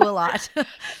you do a lot.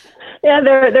 Yeah,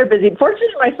 they're busy. Fortunately,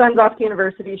 my son's off to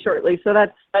university shortly, so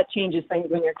that changes things.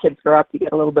 When your kids grow up, you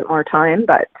get a little bit more time.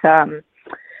 But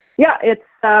it's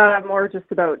more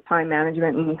just about time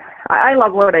management, and I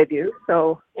love what I do.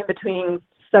 So in between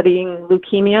studying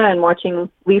leukemia and watching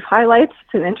Leaf highlights,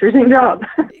 it's an interesting job.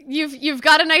 You've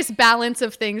got a nice balance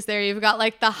of things there. You've got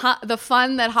like the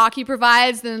fun that hockey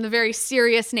provides, then the very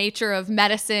serious nature of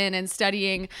medicine and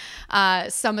studying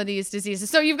some of these diseases.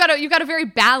 So you've got a very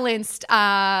balanced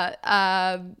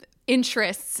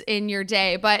interests in your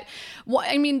day. But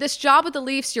I mean, this job with the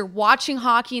Leafs, you're watching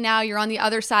hockey now, you're on the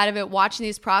other side of it, watching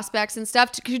these prospects and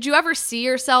stuff. Could you ever see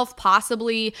yourself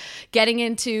possibly getting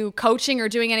into coaching or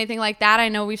doing anything like that? I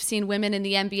know we've seen women in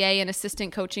the NBA and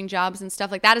assistant coaching jobs and stuff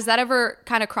like that. Has that ever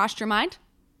kind of crossed your mind?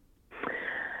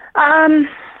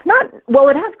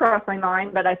 It has crossed my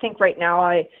mind, but I think right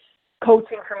now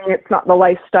coaching for me, it's not the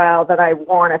lifestyle that I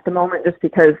want at the moment, just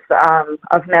because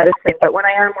of medicine. But when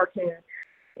I am working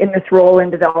in this role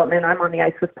in development, I'm on the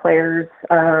ice with players.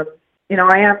 I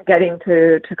am getting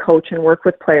to coach and work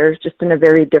with players just in a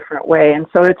very different way. And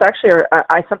so it's actually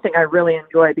something I really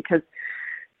enjoy, because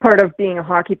part of being a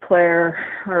hockey player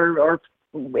or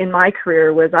in my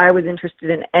career was I was interested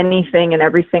in anything and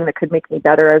everything that could make me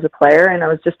better as a player. And I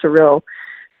was just a real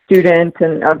student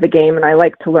of the game, and I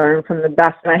like to learn from the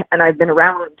best. And I've been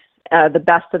around the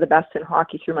best of the best in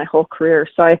hockey through my whole career.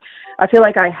 So I feel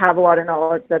like I have a lot of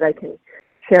knowledge that I can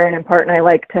share and impart, and I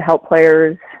like to help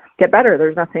players get better.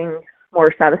 There's nothing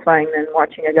more satisfying than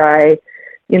watching a guy,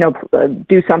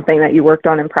 do something that you worked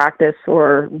on in practice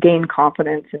or gain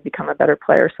confidence and become a better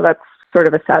player. So that's sort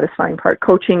of a satisfying part.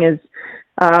 Coaching is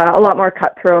a lot more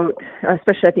cutthroat,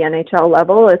 especially at the NHL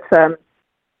level. It's a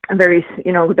very,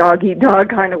 dog eat dog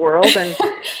kind of world. And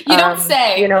you don't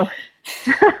say.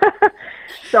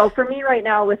 So for me right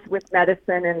now with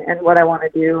medicine and what I want to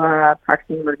do,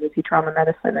 practicing emergency trauma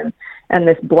medicine and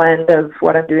this blend of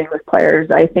what I'm doing with players,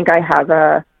 I think I have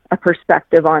a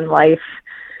perspective on life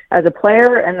as a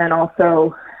player, and then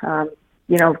also,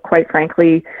 quite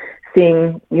frankly,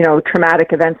 seeing,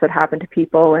 traumatic events that happen to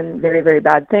people and very, very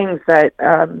bad things that,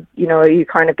 you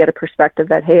kind of get a perspective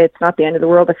that, hey, it's not the end of the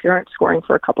world if you aren't scoring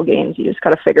for a couple games. You just got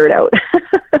to figure it out.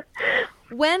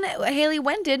 Haley,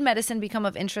 when did medicine become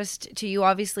of interest to you?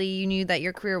 Obviously, you knew that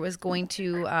your career was going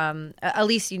to, at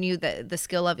least you knew the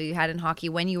skill level you had in hockey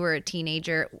when you were a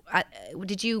teenager.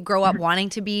 Did you grow up wanting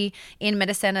to be in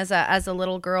medicine as a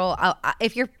little girl?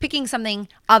 If you're picking something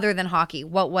other than hockey,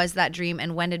 what was that dream,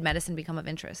 and when did medicine become of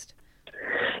interest?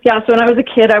 Yeah, so when I was a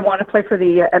kid, I wanted to play for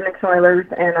the Edmonton Oilers,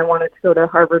 and I wanted to go to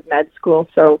Harvard Med School.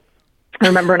 So I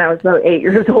remember when I was about 8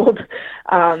 years old,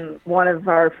 one of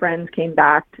our friends came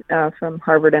back from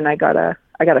Harvard, and I got a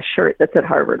shirt that said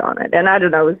Harvard on it. And I don't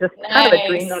know, it was just kind of a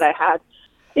dream that I had.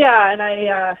 Yeah, and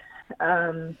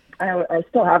I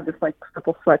still have this like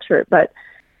purple sweatshirt, but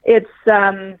it's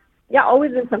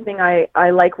always been something I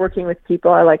like working with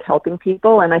people. I like helping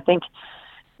people, and I think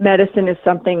medicine is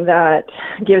something that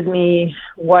gives me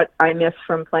what I miss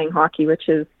from playing hockey, which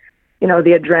is,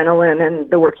 the adrenaline and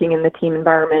the working in the team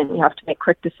environment. You have to make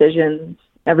quick decisions.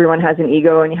 Everyone has an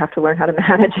ego, and you have to learn how to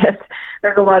manage it.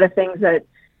 There's a lot of things that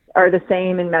are the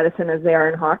same in medicine as they are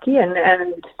in hockey. And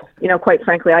quite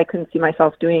frankly, I couldn't see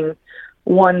myself doing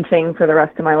one thing for the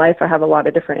rest of my life. I have a lot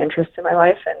of different interests in my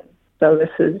life. And so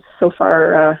this is so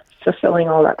far fulfilling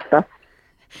all that stuff.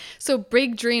 So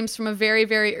big dreams from a very,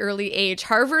 very early age.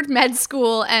 Harvard Med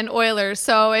School and Oilers.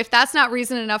 So if that's not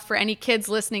reason enough for any kids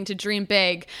listening to dream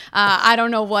big, I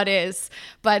don't know what is.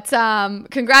 But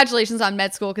congratulations on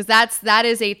med school, because that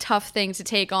is a tough thing to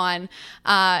take on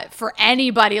for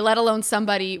anybody, let alone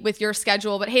somebody with your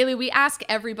schedule. But Haley, we ask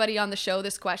everybody on the show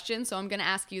this question, so I'm going to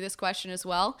ask you this question as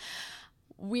well.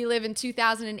 We live in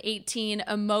 2018.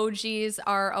 Emojis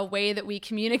are a way that we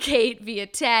communicate via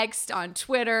text, on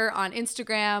Twitter, on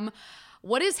Instagram.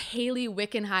 What is Hayley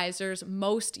Wickenheiser's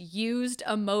most used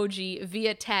emoji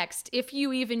via text, if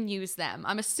you even use them?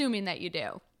 I'm assuming that you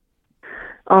do.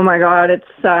 Oh my God, it's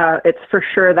for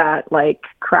sure that like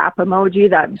crap emoji,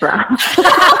 that brown.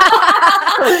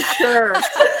 For sure.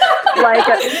 Like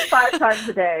at least 5 times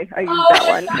a day I use that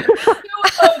one.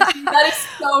 That is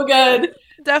so good.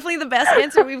 Definitely the best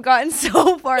answer we've gotten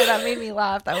so far. That made me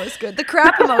laugh. That was good. The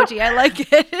crap emoji. I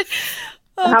like it.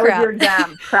 Oh, How crap. was your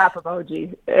exam? Crap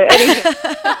emoji.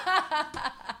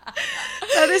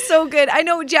 That is so good. I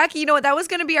know, Jackie, you know what? That was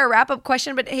going to be our wrap-up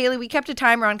question, but Haley, we kept a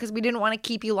timer on because we didn't want to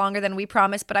keep you longer than we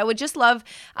promised. But I would just love,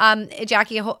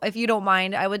 Jackie, if you don't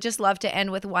mind, I would just love to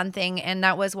end with one thing, and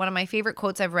that was one of my favorite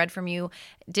quotes I've read from you.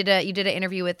 You did an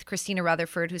interview with Christina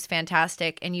Rutherford, who's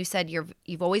fantastic, and you said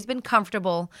you've always been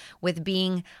comfortable with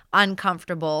being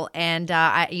uncomfortable, and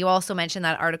you also mentioned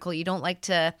that article. You don't like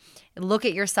to look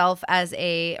at yourself as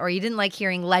or you didn't like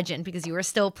hearing legend because you were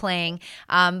still playing,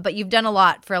 but you've done a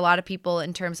lot for a lot of people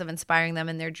in terms of inspiring them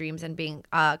in their dreams and being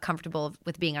comfortable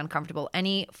with being uncomfortable.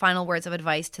 Any final words of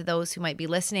advice to those who might be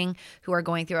listening, who are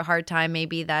going through a hard time,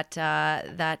 maybe that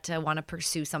want to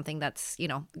pursue something that's,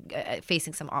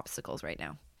 facing some obstacles right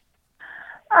now?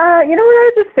 You know what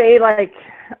I would just say, like,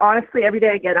 honestly, every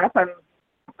day I get up,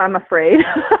 I'm afraid.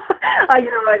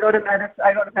 I go to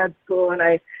med school, and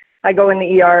I go in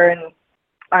the ER, and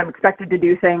I'm expected to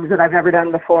do things that I've never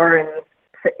done before, and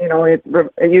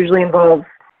it usually involves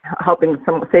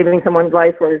saving someone's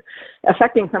life or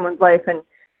affecting someone's life, and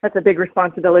that's a big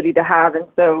responsibility to have. And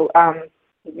so,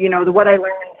 what I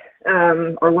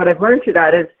learned, or what I've learned through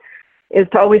that is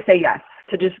to always say yes,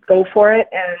 to just go for it,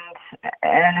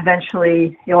 and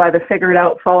eventually you'll either figure it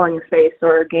out, fall on your face,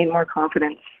 or gain more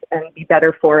confidence and be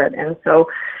better for it. And so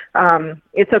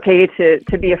it's okay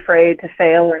to be afraid, to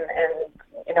fail,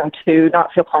 and to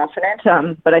not feel confident.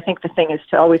 But I think the thing is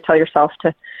to always tell yourself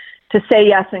to say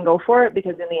yes and go for it,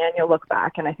 because in the end you'll look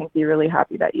back and I think be really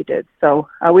happy that you did. So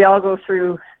we all go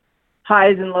through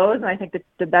highs and lows, and I think that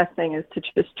the best thing is to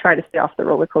just try to stay off the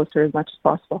roller coaster as much as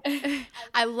possible.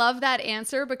 I love that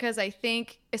answer, because I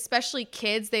think especially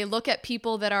kids, they look at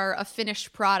people that are a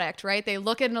finished product, right? They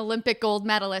look at an Olympic gold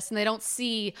medalist and they don't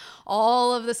see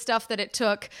all of the stuff that it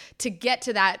took to get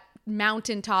to that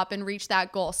mountaintop and reach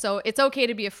that goal. So it's okay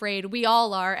to be afraid. We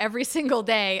all are every single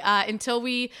day until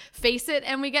we face it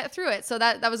and we get through it. So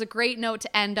that was a great note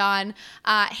to end on.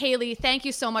 Haley, thank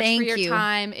you so much for your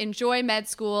time. Enjoy med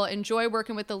school. Enjoy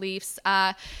working with the Leafs.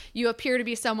 You appear to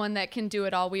be someone that can do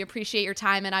it all. We appreciate your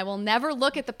time, and I will never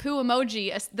look at the poo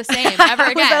emoji the same ever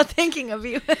again. Without thinking of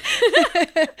you.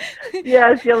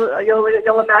 Yes,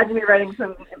 you'll imagine me writing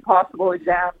some impossible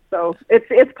exams. So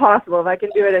it's possible. If I can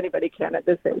do it, anybody can at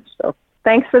this age. So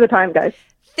thanks for the time, guys.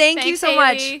 Thanks you so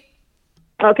Haley.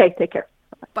 much. Okay, take care.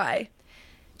 Bye.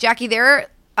 Jackie, there are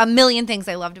a million things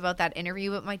I loved about that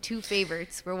interview, but my two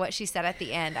favorites were what she said at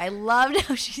the end. I loved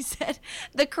how she said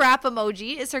the crap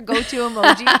emoji is her go-to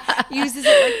emoji, uses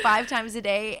it like 5 times a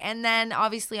day. And then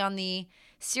obviously on the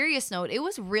serious note, it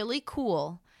was really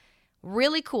cool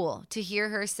to hear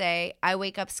her say, I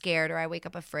wake up scared or I wake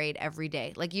up afraid every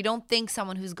day. Like, you don't think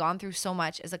someone who's gone through so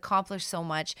much, has accomplished so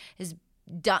much, has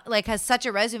done, like, has such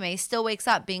a resume, still wakes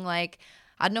up being like,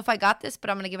 I don't know if I got this, but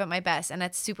I'm going to give it my best. And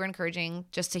that's super encouraging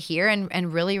just to hear,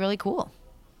 and really, really cool.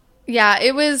 Yeah,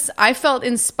 I felt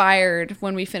inspired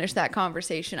when we finished that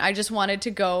conversation. I just wanted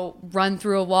to go run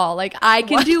through a wall. Like, I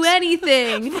can do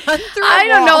anything. Run through a I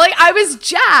don't wall. know. Like, I was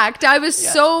jacked. I was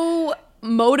so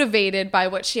motivated by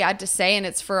what she had to say, and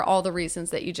it's for all the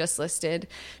reasons that you just listed.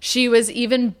 She was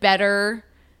even better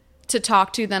to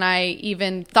talk to than I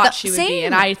even thought she would be,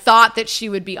 and I thought that she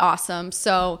would be awesome.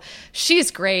 So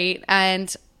she's great,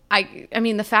 and I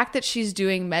mean, the fact that she's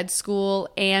doing med school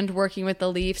and working with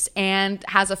the Leafs and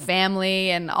has a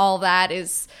family and all that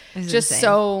is just insane.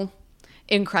 So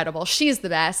incredible. She's the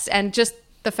best, and just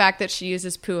the fact that she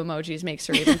uses poo emojis makes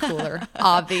her even cooler.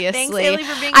 Obviously, thanks, Haley,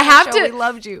 for being on the show. We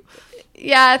loved you.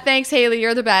 Yeah, thanks, Haley.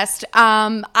 You're the best.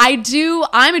 I'm a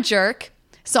jerk.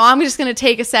 So I'm just going to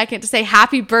take a second to say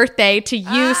happy birthday to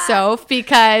you, Soph,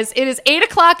 because it is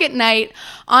 8:00 at night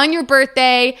on your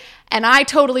birthday, and I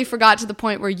totally forgot to the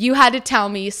point where you had to tell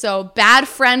me. So bad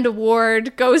friend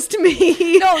award goes to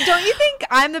me. No, don't you think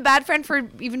I'm the bad friend for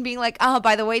even being like, oh,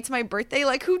 by the way, it's my birthday?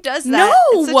 Like, who does that?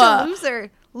 No. It's such a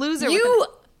loser.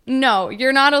 No,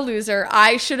 you're not a loser.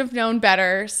 I should have known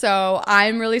better. So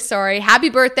I'm really sorry. Happy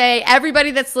birthday. Everybody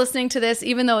that's listening to this,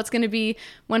 even though it's going to be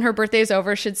when her birthday is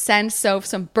over, should send Soph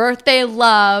some birthday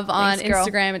love on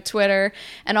Instagram and Twitter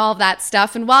and all of that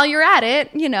stuff. And while you're at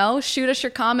it, shoot us your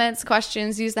comments,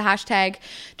 questions, use the hashtag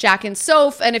Jack and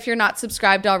Soph. And if you're not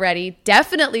subscribed already,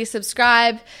 definitely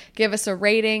subscribe. Give us a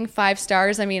rating, 5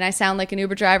 stars. I mean, I sound like an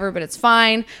Uber driver, but it's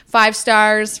fine. 5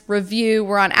 stars, review.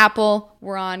 We're on Apple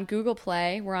We're on Google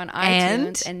Play. We're on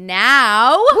And? iTunes. And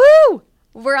now Woo!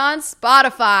 we're on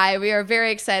Spotify. We are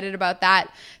very excited about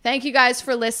that. Thank you guys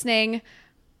for listening.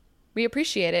 We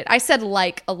appreciate it. I said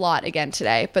like a lot again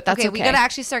today, but that's okay. We got to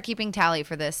actually start keeping tally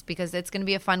for this because it's going to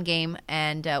be a fun game,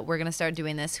 and we're going to start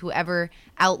doing this. Whoever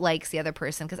outlikes the other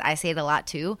person, because I say it a lot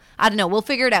too. I don't know. We'll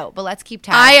figure it out, but let's keep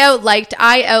tally. I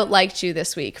outliked you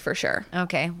this week for sure.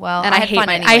 Okay. Well, And I had fun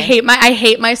anyway. I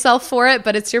hate myself for it,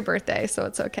 but it's your birthday, so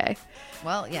it's okay.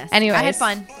 Well, yes. Anyways. I had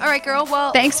fun. All right, girl.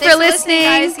 Well, thanks for listening,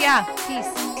 guys. Yeah.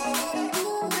 Peace.